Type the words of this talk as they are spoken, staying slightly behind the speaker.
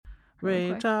really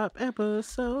quick. Top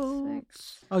episode.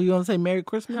 6. Oh, you want to say Merry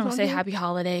Christmas? I'm going to say Happy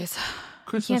Holidays.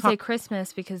 Christmas. You can't say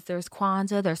Christmas because there's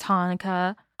Kwanzaa, there's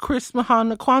Hanukkah. Chris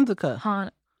Mahana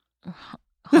Kwanzaa.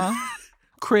 Huh?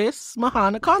 Chris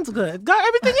Mahana Kwanzaa. It's got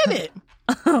everything in it.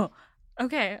 Oh,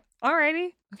 okay. Alrighty.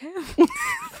 Okay.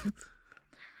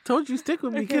 Told you stick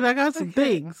with me, kid. I got some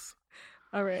things.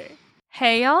 All right.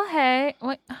 Hey, y'all. Hey.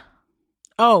 Wait.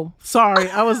 Oh, sorry.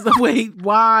 I was the wait.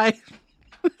 Why?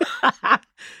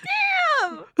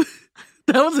 Damn.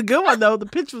 That was a good one, though. The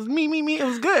pitch was me. It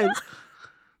was good.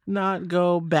 Not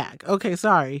go back. Okay,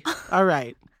 sorry. All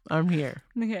right. I'm here.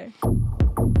 Okay.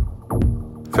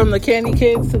 From the Candy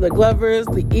Kids to the Glovers,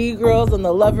 the E-Girls and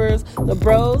the Lovers, the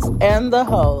Bros and the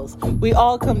Hoes. We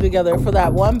all come together for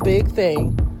that one big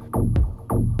thing.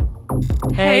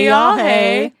 Hey, y'all.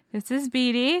 Hey. This is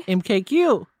Beatty.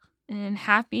 MKQ. And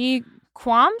happy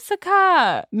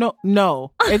Kwamsaka.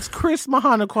 No. It's Chris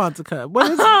Mahana Kwanzaa.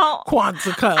 What is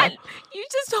Kwanzaa? You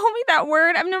just told me that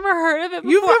word. I've never heard of it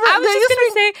before. You've never, I was just going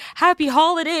to say happy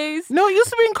holidays. No, it used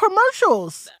to be in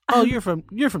commercials. Oh, you're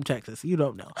from Texas. You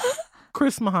don't know.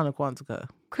 Chris Mahana Kwanzaa.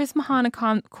 Chris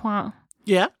Mahana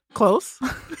Yeah, close.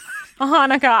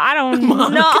 Hanukkah. I don't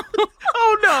know.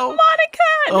 Oh, no. Monica.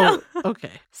 Oh,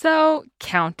 okay. So,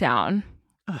 countdown.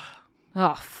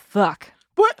 Oh, fuck.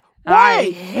 What? I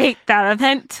Why? hate that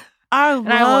event. I And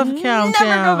love I will countdown.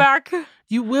 never go back.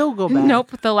 You will go back.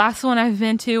 Nope. The last one I've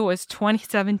been to was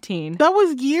 2017. That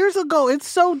was years ago. It's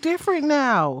so different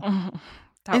now.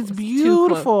 It's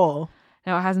beautiful.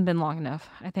 No, it hasn't been long enough.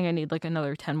 I think I need like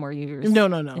another 10 more years. No.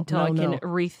 Until I can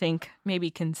rethink,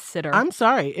 maybe consider. I'm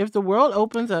sorry. If the world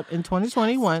opens up in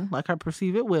 2021, like I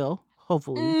perceive it will,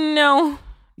 hopefully. No.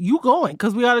 You going,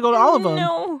 because we got to go to all of them.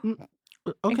 No.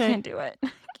 Okay. I can't do it. I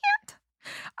can't.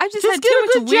 I just Get had too a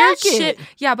much good weird jacket. shit.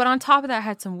 Yeah, but on top of that, I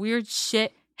had some weird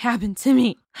shit happen to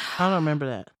me. I don't remember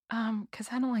that. Because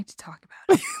I don't like to talk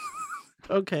about it.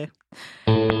 Okay.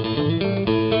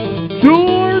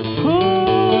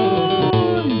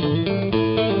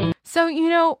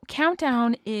 So,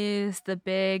 Countdown is the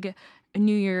big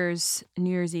New Year's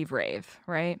Eve rave,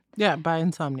 right? Yeah, by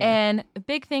Insomnia. And a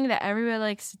big thing that everybody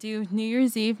likes to do New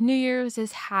Year's Eve, New Year's,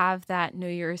 is have that New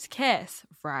Year's kiss,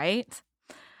 right?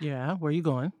 Yeah, where you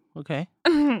going? Okay.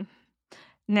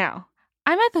 Now,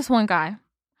 I met this one guy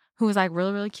who was like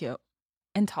really, really cute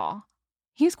and tall.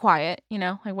 He's quiet,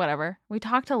 like whatever. We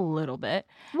talked a little bit.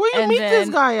 Where you meet this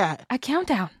guy at? At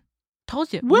Countdown.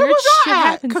 Told you. Where weird was shit I at?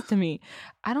 happens to me.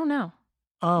 I don't know.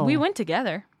 Oh. We went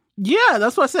together. Yeah,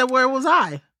 that's what I said. Where was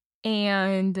I?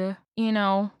 And, he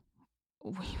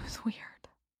was weird.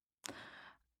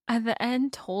 At the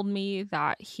end, told me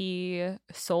that he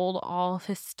sold all of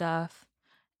his stuff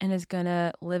and is going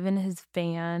to live in his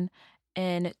van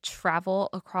and travel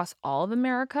across all of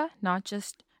America, not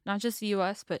just the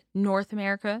U.S., but North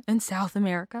America and South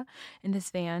America in this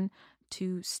van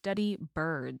to study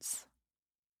birds.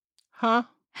 Huh?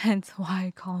 Hence why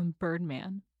I call him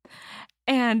Birdman.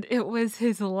 And it was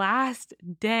his last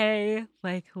day,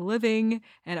 like living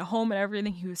and at home and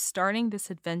everything. He was starting this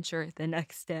adventure the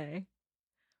next day.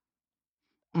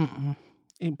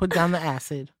 You put down the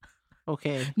acid.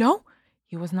 Okay. No,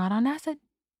 he was not on acid.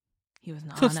 He was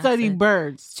not to on study acid.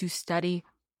 birds. To study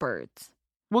birds.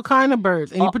 What kind of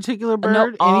birds? Any particular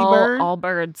bird? No, Any bird? All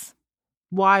birds.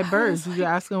 Why birds? Did you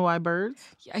ask him why birds?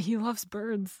 Yeah, he loves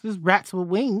birds. Just rats with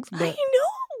wings. But I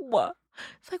know.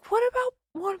 It's like, what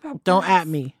about don't birds? at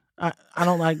me. I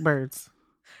don't like birds.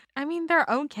 I mean, they're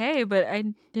okay, but I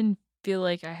didn't feel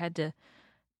like I had to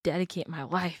dedicate my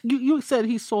life. You said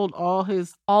he sold all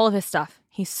of his stuff.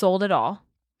 He sold it all.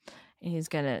 And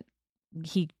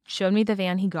he showed me the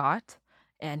van he got,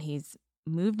 and he's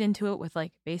moved into it with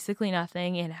like basically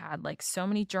nothing, and had like so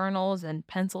many journals and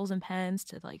pencils and pens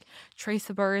to like trace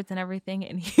the birds and everything,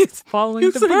 and he's following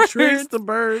the birds. Trace the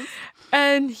birds.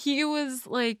 And he was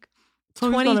like So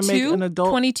 22,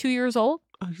 22 years old.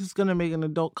 He's gonna make an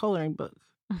adult coloring book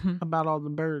about all the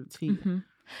birds.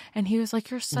 And he was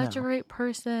like, "You're such a great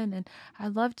person, and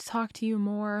I'd love to talk to you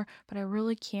more, but I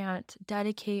really can't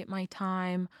dedicate my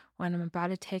time when I'm about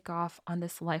to take off on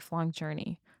this lifelong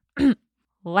journey."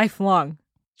 Lifelong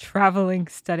traveling,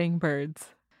 studying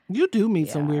birds. You do meet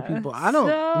some weird people. I don't.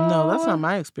 No, that's not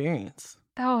my experience.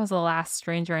 That was the last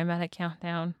stranger I met at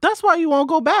Countdown. That's why you won't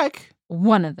go back.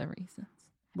 One of the reasons.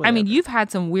 Whatever. I mean, you've had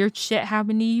some weird shit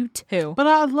happen to you too. But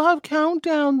I love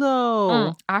Countdown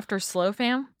though. After Slow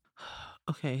Fam.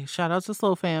 Okay, shout out to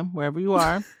Slow Fam, wherever you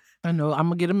are. I know I'm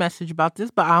going to get a message about this,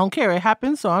 but I don't care. It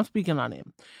happened, so I'm speaking on it.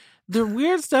 The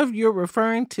weird stuff you're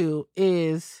referring to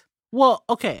is, well,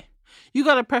 okay. You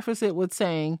got to preface it with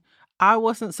saying, I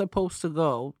wasn't supposed to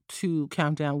go to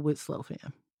Countdown with Slow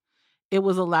Fam. it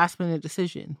was a last minute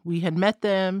decision. We had met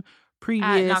them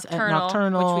previous at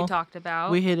Nocturnal, which we talked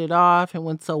about. We hit it off and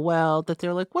went so well that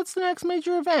they're like, what's the next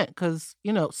major event? Because,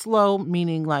 SLO,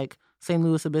 meaning like St.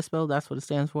 Louis Obispo, that's what it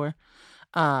stands for.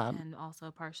 And also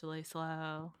partially slow.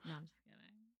 No, I'm just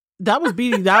kidding. That was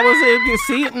beating. That was it. You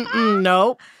see?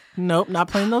 Nope, not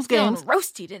playing those games. Feeling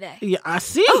roasty today. Yeah, I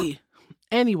see.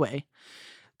 Anyway,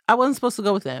 I wasn't supposed to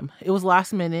go with them. It was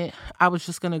last minute. I was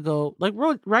just going to go, like,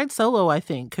 ride solo, I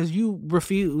think, because you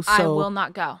refused. So. I will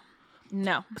not go.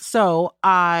 No. So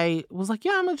I was like,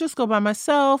 yeah, I'm going to just go by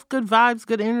myself. Good vibes,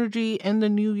 good energy. End the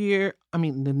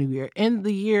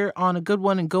year on a good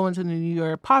one and go into the new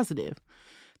year positive.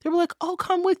 They were like, oh,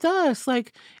 come with us.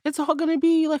 Like, it's all going to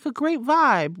be like a great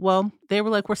vibe. Well, they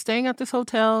were like, we're staying at this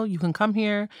hotel. You can come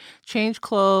here, change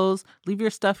clothes, leave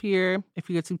your stuff here. If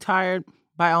you get too tired,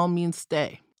 by all means,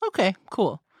 stay. Okay,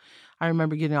 cool. I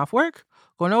remember getting off work,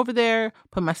 going over there,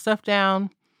 put my stuff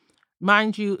down.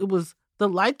 Mind you, the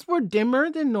lights were dimmer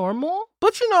than normal,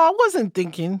 but I wasn't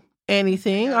thinking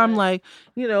anything. I'm like,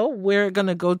 we're going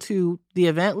to go to the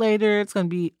event later. It's going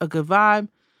to be a good vibe.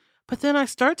 But then I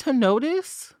start to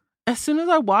notice as soon as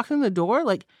I walked in the door,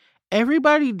 like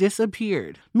everybody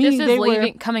disappeared. Meaning this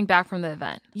is coming back from the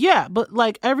event. Yeah, but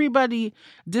like everybody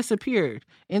disappeared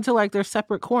into like their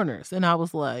separate corners. And I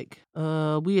was like,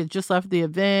 we had just left the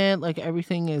event. Like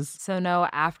everything is. So no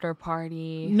after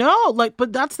party. No,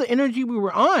 but that's the energy we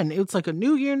were on. It's like a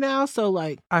new year now. So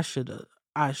like I shouldn't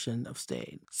have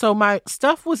stayed. So my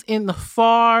stuff was in the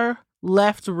far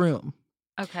left room.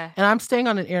 Okay. And I'm staying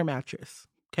on an air mattress.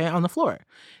 Okay, on the floor.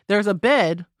 There's a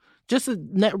bed just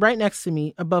right next to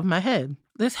me above my head.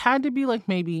 This had to be like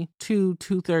maybe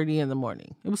 2:30 in the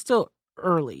morning. It was still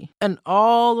early. And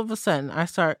all of a sudden, I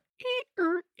start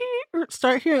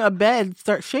hearing a bed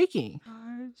start shaking.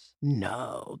 Gosh.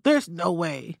 No, there's no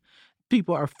way.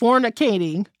 People are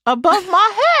fornicating above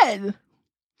my head.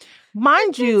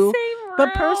 Mind you, the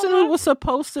person who was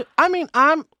supposed to,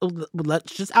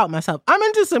 let's just out myself. I'm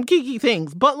into some kiki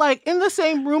things, but like in the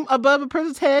same room above a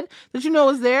person's head that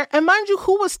is there. And mind you,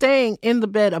 who was staying in the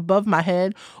bed above my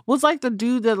head was like the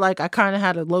dude that like I kind of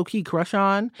had a low key crush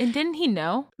on. And didn't he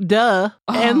know? Duh.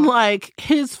 Oh. And like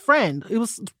his friend, it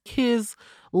was his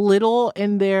little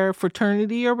in their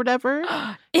fraternity or whatever.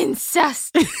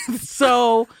 Incest.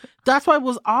 So that's why it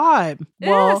was odd.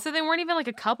 Well, so they weren't even like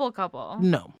a couple.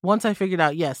 No. Once I figured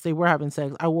out, yes, they were having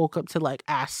sex, I woke up to like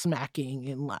ass smacking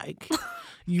and like,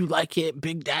 you like it,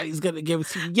 Big Daddy's gonna give it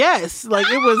to you. Yes. Like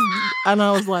it was, and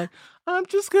I was like, I'm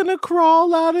just gonna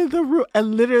crawl out of the room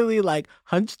and literally like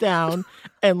hunch down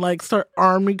and like start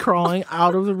army crawling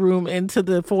out of the room into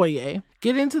the foyer.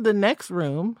 Get into the next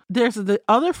room. There's the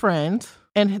other friend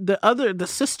and the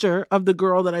sister of the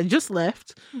girl that I just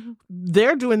left. Mm-hmm.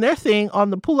 They're doing their thing on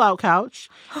the pull-out couch.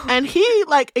 And he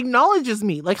like acknowledges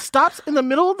me, like stops in the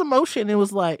middle of the motion and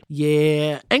was like,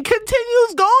 yeah, and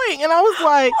continues going. And I was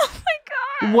like, oh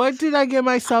my God, what did I get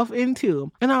myself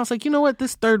into? And I was like, you know what?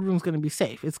 This third room's going to be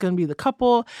safe. It's going to be the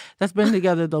couple that's been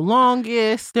together the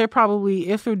longest. They're probably,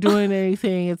 if they're doing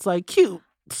anything, it's like cute.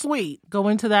 Sweet. Go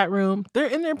into that room. They're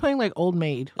in there playing like Old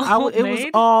Maid. It was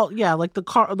all, yeah, like the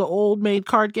Old Maid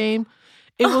card game.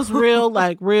 It was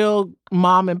real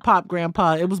mom and pop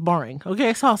grandpa. It was boring.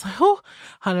 Okay. So I was like, oh,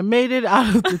 I made it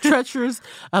out of the treacherous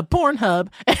Pornhub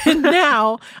and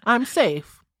now I'm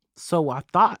safe. So I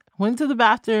thought. Went to the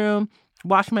bathroom,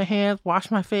 washed my hands,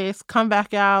 washed my face, come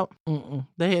back out.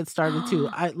 They had started too.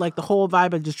 The whole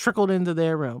vibe had just trickled into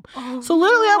their room. So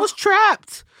literally I was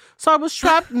trapped. So I was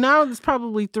trapped. Now it's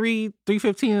probably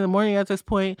 3:15 in the morning at this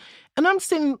point. And I'm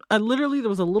sitting, literally there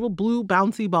was a little blue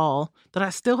bouncy ball that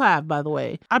I still have, by the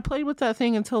way. I played with that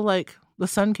thing until like the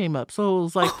sun came up. So it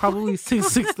was like probably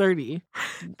 6:30.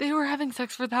 They were having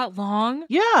sex for that long?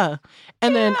 Yeah.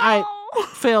 And then I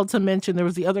failed to mention there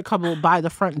was the other couple by the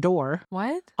front door.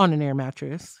 What? On an air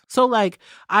mattress. So like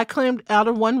I climbed out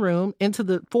of one room into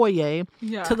the foyer.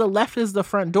 Yeah. To the left is the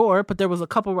front door, but there was a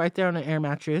couple right there on an air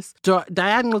mattress.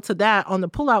 Diagonal to that on the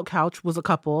pull-out couch was a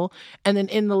couple. And then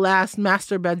in the last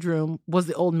master bedroom was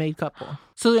the Old Maid couple.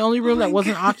 So the only room that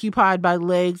wasn't occupied by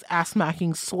legs,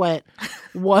 ass-smacking sweat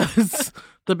was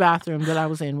the bathroom that I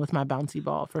was in with my bouncy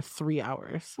ball for 3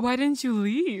 hours. Why didn't you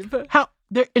leave?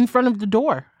 They're in front of the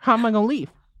door. How am I going to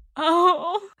leave?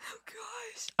 Oh,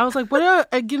 gosh. I was like, what did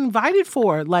I get invited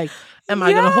for? Like, am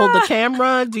I going to hold the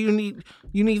camera? Do you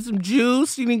need some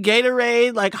juice? You need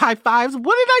Gatorade? Like high fives? What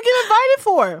did I get invited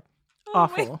for?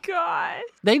 Awful. Oh my God.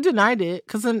 They denied it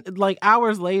because then, like,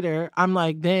 hours later, I'm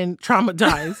like, then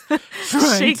traumatized,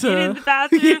 trying Shaking in to the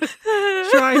bathroom.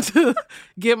 trying to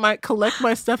collect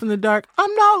my stuff in the dark.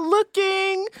 I'm not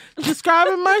looking. Just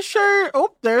grabbing my shirt.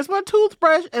 Oh, there's my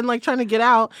toothbrush, and like trying to get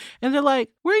out. And they're like,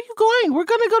 "Where are you going? We're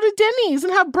gonna go to Denny's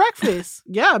and have breakfast."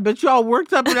 Yeah, but y'all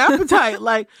worked up an appetite.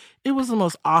 Like, it was the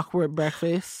most awkward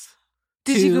breakfast.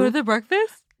 Did you go to the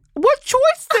breakfast? What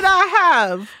choice did I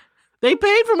have? They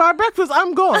paid for my breakfast.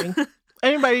 I'm going.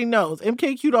 Anybody knows.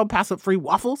 MKQ don't pass up free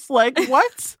waffles. Like,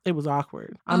 what? It was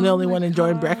awkward. I'm the only one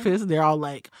enjoying breakfast. They're all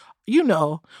like,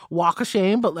 walk of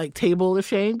shame, but like table of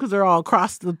shame because they're all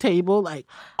across the table, like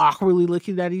awkwardly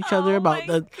looking at each other about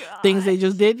the things they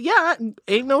just did. Yeah,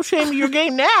 ain't no shame in your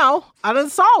game now. I done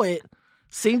saw it.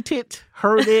 Seen it,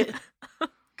 heard it.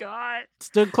 God.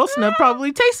 Stood close enough,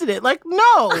 probably tasted it. Like,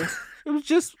 no. It was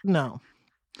just, no.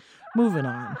 Moving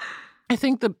on. I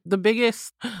think the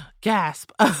biggest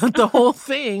gasp of the whole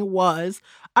thing was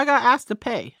I got asked to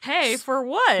pay. Hey, for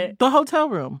what? The hotel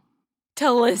room. To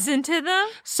listen to them?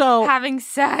 So having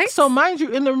sex? So mind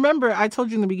you, and remember I told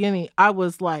you in the beginning, I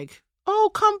was like, oh,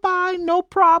 come by, no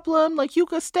problem. Like, you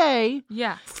could stay.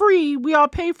 Yeah. Free. We all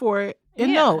pay for it.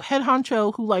 And no, head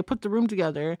honcho who like put the room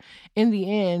together in the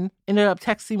end ended up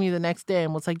texting me the next day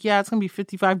and was like, yeah, it's going to be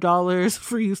 $55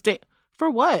 for you stay. For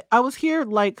what? I was here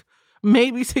like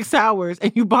maybe 6 hours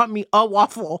and you bought me a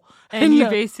waffle. And you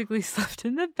basically slept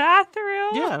in the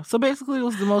bathroom. Yeah. So basically it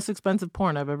was the most expensive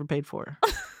porn I've ever paid for.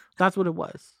 That's what it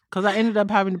was. Because I ended up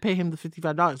having to pay him the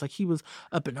 $55. Like, he was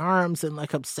up in arms and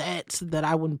like upset that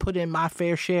I wouldn't put in my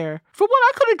fair share for what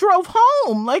I could have drove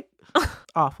home. Like,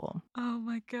 awful. Oh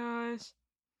my gosh.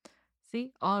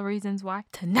 See, all reasons why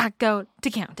to not go to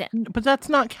Countdown. But that's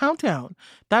not Countdown.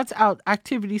 That's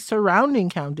activities surrounding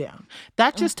Countdown.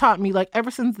 That just taught me, like, ever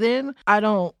since then, I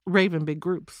don't rave in big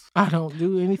groups. I don't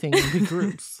do anything in big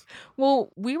groups.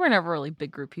 Well, we were never really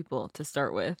big group people to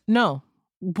start with. No.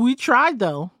 We tried,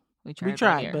 though. We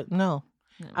tried, but no.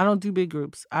 I don't do big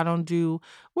groups. I don't do,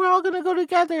 we're all going to go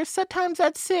together, set times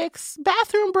at 6,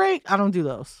 bathroom break. I don't do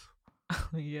those.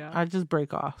 Yeah. I just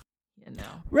break off. You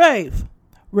know. Rave.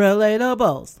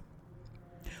 Relatables.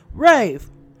 Rave.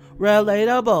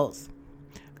 Relatables.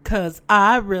 'Cause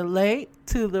I relate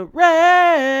to the rave.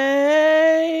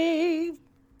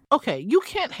 Okay, you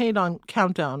can't hate on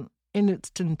Countdown in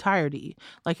its entirety.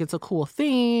 Like, it's a cool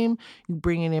theme. You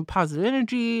bringing in positive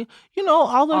energy. You know,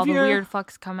 all the your weird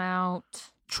fucks come out.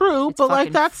 True, it's but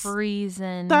like that's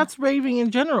freezing. That's raving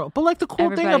in general. But like the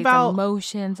cool thing about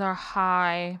emotions are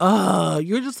high.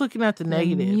 You're just looking at the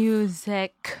negative.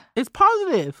 Music. It's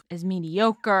positive. Is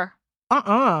mediocre.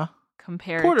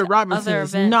 Compared Porter to Robinson other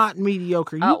is events. not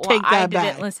mediocre. You take that back.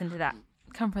 I didn't listen to that.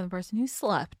 Come from the person who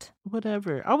slept.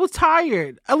 Whatever. I was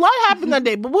tired. A lot happened that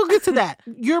day, but we'll get to that.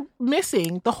 You're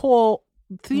missing the whole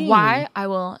theme. Why I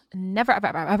will never,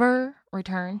 ever, ever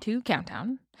return to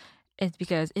Countdown is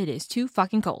because it is too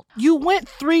fucking cold. You went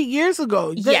 3 years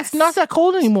ago. Yes. It's not that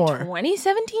cold anymore.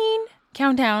 2017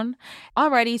 Countdown.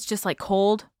 Already it's just like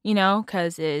cold, you know,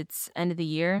 because it's end of the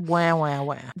year.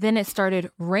 Wow. Then it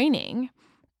started raining.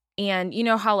 And you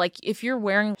know how, like, if you're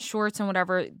wearing shorts and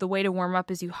whatever, the way to warm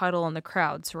up is you huddle in the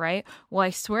crowds, right? Well, I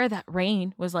swear that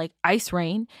rain was like ice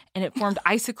rain, and it formed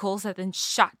icicles that then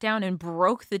shot down and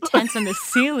broke the tents on the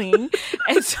ceiling.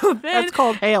 And so then... That's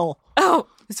called hail. Oh,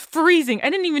 it's freezing. I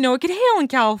didn't even know it could hail in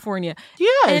California.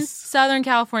 Yes. In Southern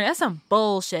California. That's some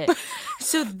bullshit.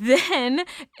 So then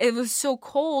it was so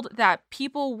cold that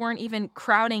people weren't even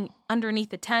crowding underneath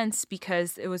the tents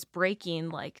because it was breaking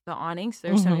like the awnings.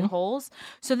 There's so many holes.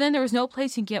 So then there was no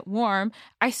place to get warm.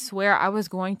 I swear I was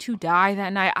going to die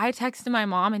that night. I texted my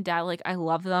mom and dad like, I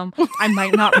love them. I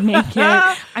might not make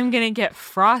it. I'm going to get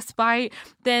frostbite.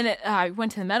 Then I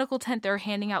went to the medical tent. They were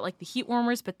handing out like the heat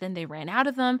warmers, but then they ran out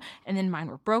of them and then mine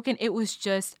were broken. It was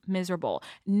just miserable.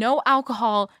 No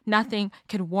alcohol, nothing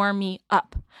could warm me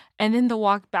up. And then the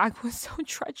walk back was so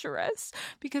treacherous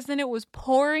because then it was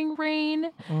pouring rain.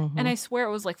 And I swear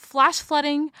it was like flash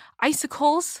flooding,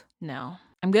 icicles. No,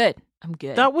 I'm good.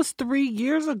 That was 3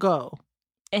 years ago.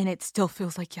 And it still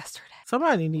feels like yesterday.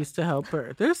 Somebody needs to help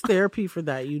her. There's therapy for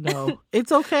that, you know.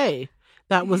 It's okay.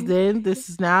 That was then. This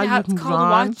is now. Yeah, you it's can called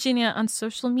watching it on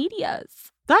social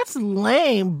medias. That's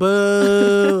lame.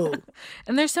 Boo.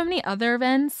 And there's so many other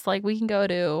events. Like we can go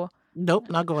to... Nope,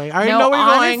 not going. I already know where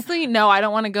you're going. Honestly, no, I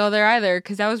don't want to go there either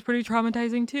because that was pretty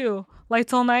traumatizing too.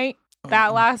 Lights All Night.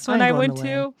 That last one I went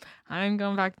to. I'm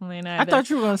going back to Lane either. I thought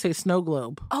you were going to say Snow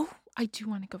Globe. Oh, I do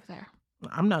want to go there.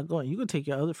 I'm not going. You can take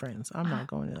your other friends. I'm not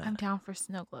going to that. I'm down for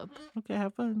Snow Globe. Okay,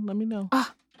 have fun. Let me know.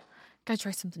 Gotta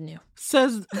try something new.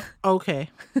 Says, okay.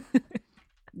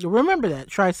 Remember that.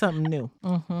 Try something new.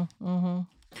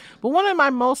 But one of my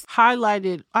most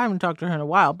highlighted, I haven't talked to her in a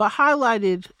while, but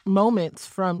highlighted moments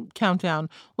from Countdown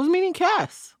was meeting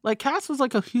Cass. Like, Cass was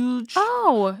like a huge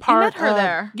Oh, you part met her of,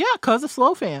 there. Yeah, because of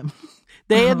Slow Fam.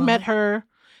 They had met her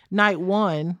night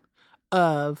one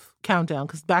of Countdown,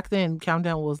 because back then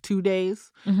Countdown was 2 days.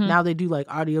 Now they do like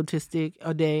Audiotistic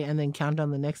a day and then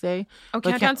Countdown the next day. Oh,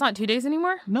 But Countdown's not 2 days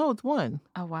anymore? No, it's one.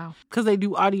 Oh, wow. Because they do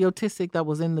Audiotistic that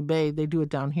was in the Bay. They do it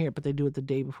down here, but they do it the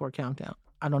day before Countdown.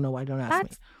 I don't know why. Don't ask me.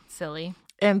 That's silly.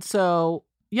 And so,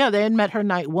 yeah, they had met her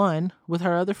night one with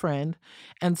her other friend.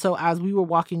 And so as we were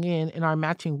walking in our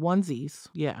matching onesies,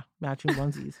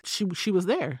 she was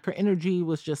there. Her energy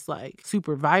was just like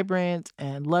super vibrant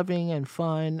and loving and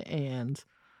fun, and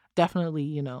definitely,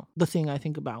 you know, the thing I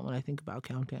think about when I think about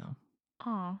Countdown.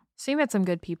 Oh, so you met some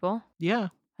good people. Yeah.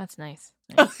 That's nice.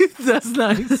 That's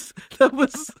nice. That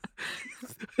was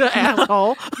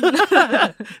asshole.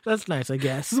 That's nice, I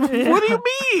guess. What do you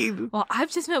mean? Well,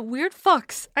 I've just met weird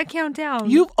fucks at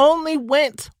Countdown. You only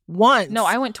went once. No,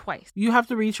 I went twice. You have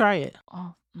to retry it.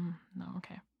 Oh, no,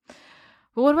 okay.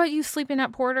 But what about you sleeping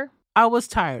at Porter? I was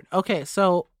tired. Okay,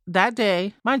 so that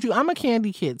day, mind you, I'm a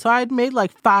candy kid. So I had made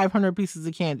like 500 pieces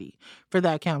of candy for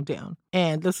that Countdown.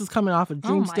 And this was coming off of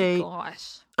Dream State. Oh my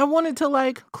gosh. I wanted to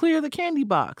like clear the candy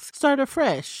box, start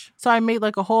afresh. So I made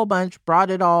like a whole bunch,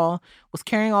 brought it all, was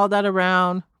carrying all that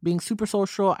around, being super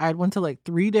social. I went to like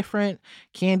 3 different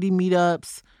candy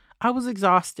meetups. I was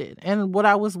exhausted. And what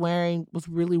I was wearing was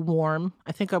really warm.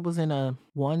 I think I was in a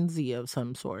onesie of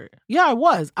some sort. Yeah, I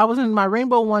was. I was in my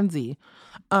rainbow onesie,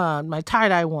 my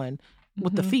tie-dye one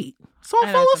with the feet. So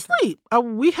I fell asleep.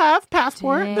 We have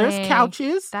Passport. Dang. There's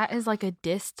couches. That is like a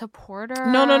diss to Porter.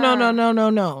 No.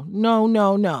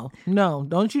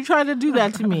 Don't you try to do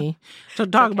that to me. To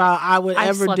talk Okay. about I would I've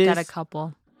ever slept diss. at a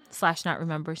couple / not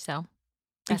remember, so.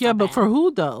 That's Yeah, not but bad. for who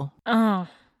though? Oh,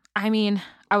 I mean,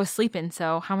 I was sleeping,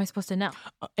 so how am I supposed to know?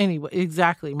 Anyway,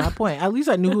 exactly my point. At least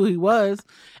I knew who he was.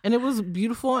 And it was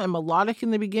beautiful and melodic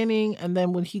in the beginning. And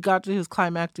then when he got to his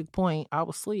climactic point, I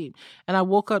was asleep. And I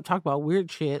woke up, talk about weird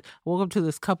shit. I woke up to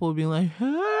this couple being like,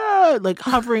 ah, like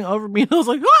hovering over me. And I was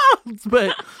like, ah! But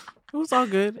it was all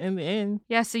good in the end.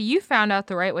 Yeah, so you found out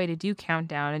the right way to do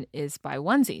Countdown is by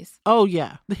onesies. Oh,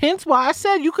 yeah. Hence why I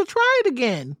said you could try it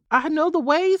again. I know the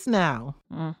ways now.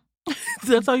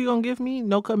 That's all you're going to give me?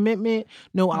 No commitment.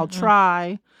 No, I'll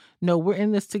try. No, we're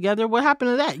in this together. What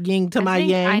happened to that? Ying to my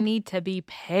yang. I need to be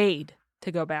paid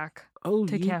to go back. Oh,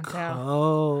 to you Countdown.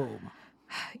 cold.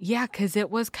 Yeah, because it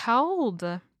was cold.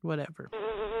 Whatever.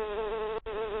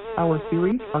 Our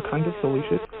theories are kind of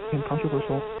salacious and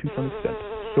controversial to some extent.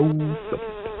 So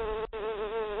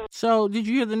subject. So, did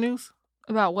you hear the news?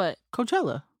 About what?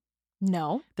 Coachella.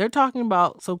 No. They're talking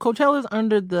about, so Coachella's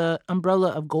under the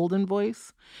umbrella of Golden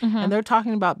Voice. And they're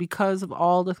talking about, because of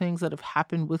all the things that have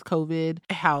happened with COVID,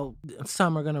 how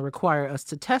some are going to require us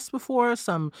to test before,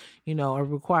 some, you know, are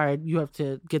required, you have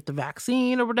to get the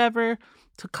vaccine or whatever.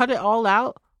 To cut it all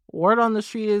out, word on the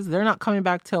street is they're not coming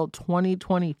back till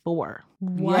 2024.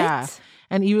 What? Yeah.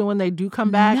 And even when they do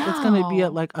come back, it's going to be No.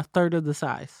 at like a third of the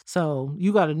size. So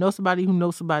you got to know somebody who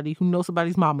knows somebody who knows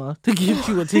somebody's mama to get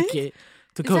you a ticket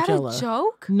to Is Coachella. that a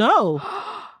joke? No.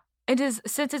 It is,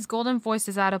 since it's Golden Voice,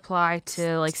 does that apply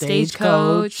to like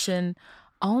Stagecoach. Stagecoach and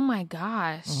oh my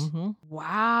gosh.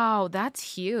 Wow, that's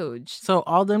huge. So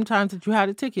all them times that you had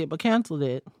a ticket but canceled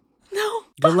it. No.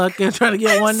 Good luck in trying to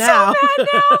get I'm one so now. mad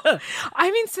now. I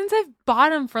mean, since I've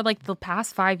bought them for like the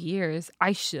past 5 years,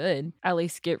 I should at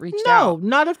least get reached No, out.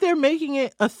 not if they're making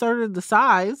it a third of the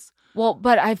size. Well,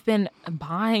 but I've been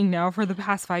buying now for the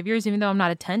past 5 years, even though I'm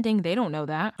not attending. They don't know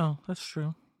that. Oh, that's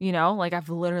true. You know, like I've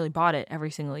literally bought it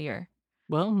every single year.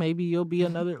 Well, maybe you'll be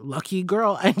another lucky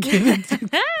girl and get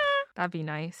it. That'd be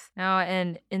nice. Now,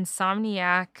 and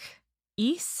Insomniac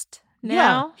East Yeah,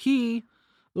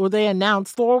 now. they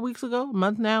announced 4 weeks ago, a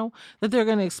month now, that they're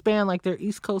going to expand like their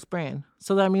East Coast brand.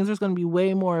 So that means there's going to be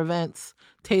way more events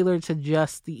tailored to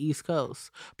just the East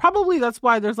Coast. Probably that's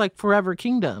why there's like Forever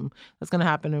Kingdom that's going to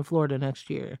happen in Florida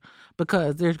next year,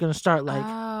 because they're going to start like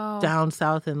down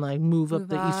south and like move up Move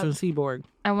the up. Eastern Seaboard.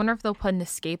 I wonder if they'll put an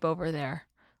Escape over there.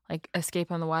 Like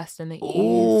Escape on the West and the East.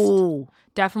 Oh,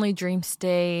 Definitely Dream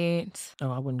State.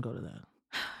 I wouldn't go to that.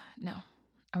 No,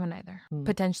 I wouldn't either. Hmm.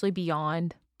 Potentially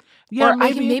Beyond. Yeah, or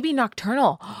maybe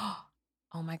Nocturnal.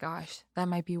 Oh my gosh. That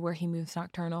might be where he moves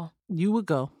Nocturnal. you would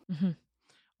go. Mhm.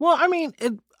 Well, I mean,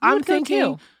 I'm would go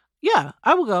thinking, too. yeah,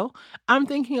 I will go. I'm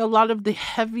thinking a lot of the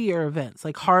heavier events,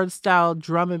 like hard style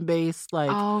drum and bass, like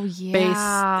Oh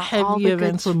yeah. heavy all the good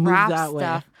events would move trap that way.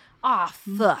 stuff. Ah,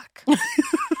 fuck. Those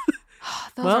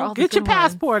are well, all the get your good ones.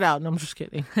 passport out. No, I'm just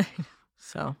kidding.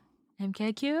 So,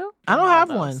 MKQ? I don't All have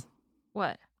those. one.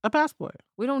 What? A passport.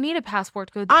 We don't need a passport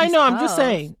to go to the I East know. I'm just Coast.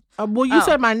 saying. Well, you Oh.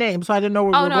 said my name, so I didn't know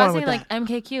where we Oh were no, I going was with saying that.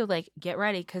 like MKQ, like get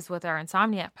ready because with our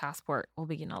Insomniac passport, we'll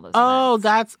be getting all those. Oh, events.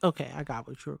 that's okay. I got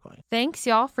what you were going. Thanks,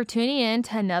 y'all, for tuning in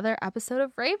to another episode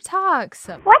of Rave Talks.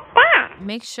 What's that?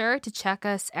 Make sure to check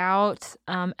us out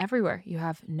everywhere. You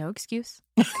have no excuse.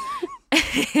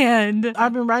 And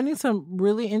I've been writing some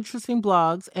really interesting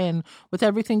blogs, and with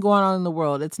everything going on in the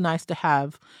world, it's nice to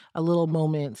have a little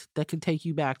moment that could take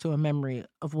you back to a memory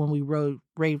of when we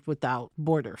raved without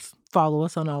borders. Follow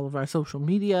us on all of our social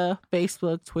media,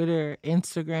 Facebook, Twitter,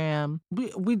 Instagram.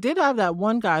 We did have that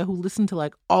one guy who listened to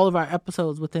like all of our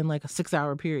episodes within like a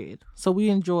 6-hour period. So we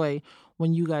enjoy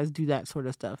when you guys do that sort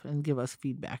of stuff and give us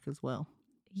feedback as well.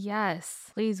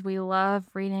 yes, please, we love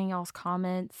reading y'all's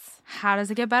comments. How does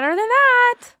it get better than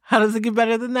that? How does it get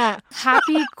better than that?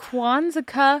 Happy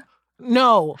Kwanzaa.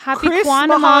 No. Happy Chris Kwanzaa.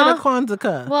 Mahana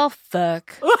Kwanzaa. Well,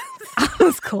 fuck. I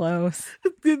was close.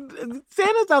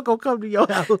 Santa's not gonna come to your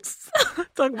house.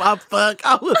 Talk about fuck.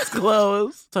 I was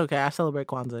close. It's okay. I celebrate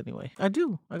Kwanzaa anyway. I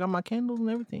do. I got my candles and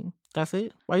everything. That's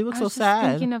it. Why you look I so was just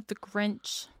sad? thinking of the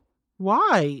Grinch.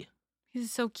 Why?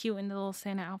 He's so cute in the little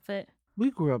Santa outfit. We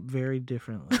grew up very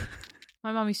differently.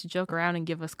 My mom used to joke around and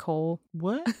give us coal.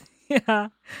 What? Yeah.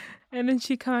 And then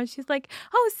she comes, she's like,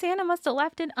 oh, Santa must have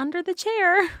left it under the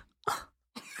chair.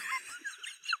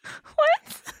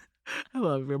 What? I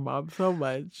love your mom so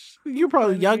much. You're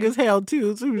probably young as hell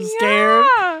too, so you're scared.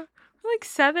 Yeah. Like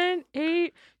 7,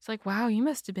 8. It's like, wow, you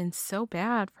must have been so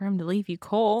bad for him to leave you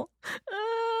coal.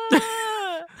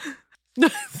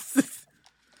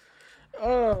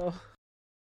 Oh.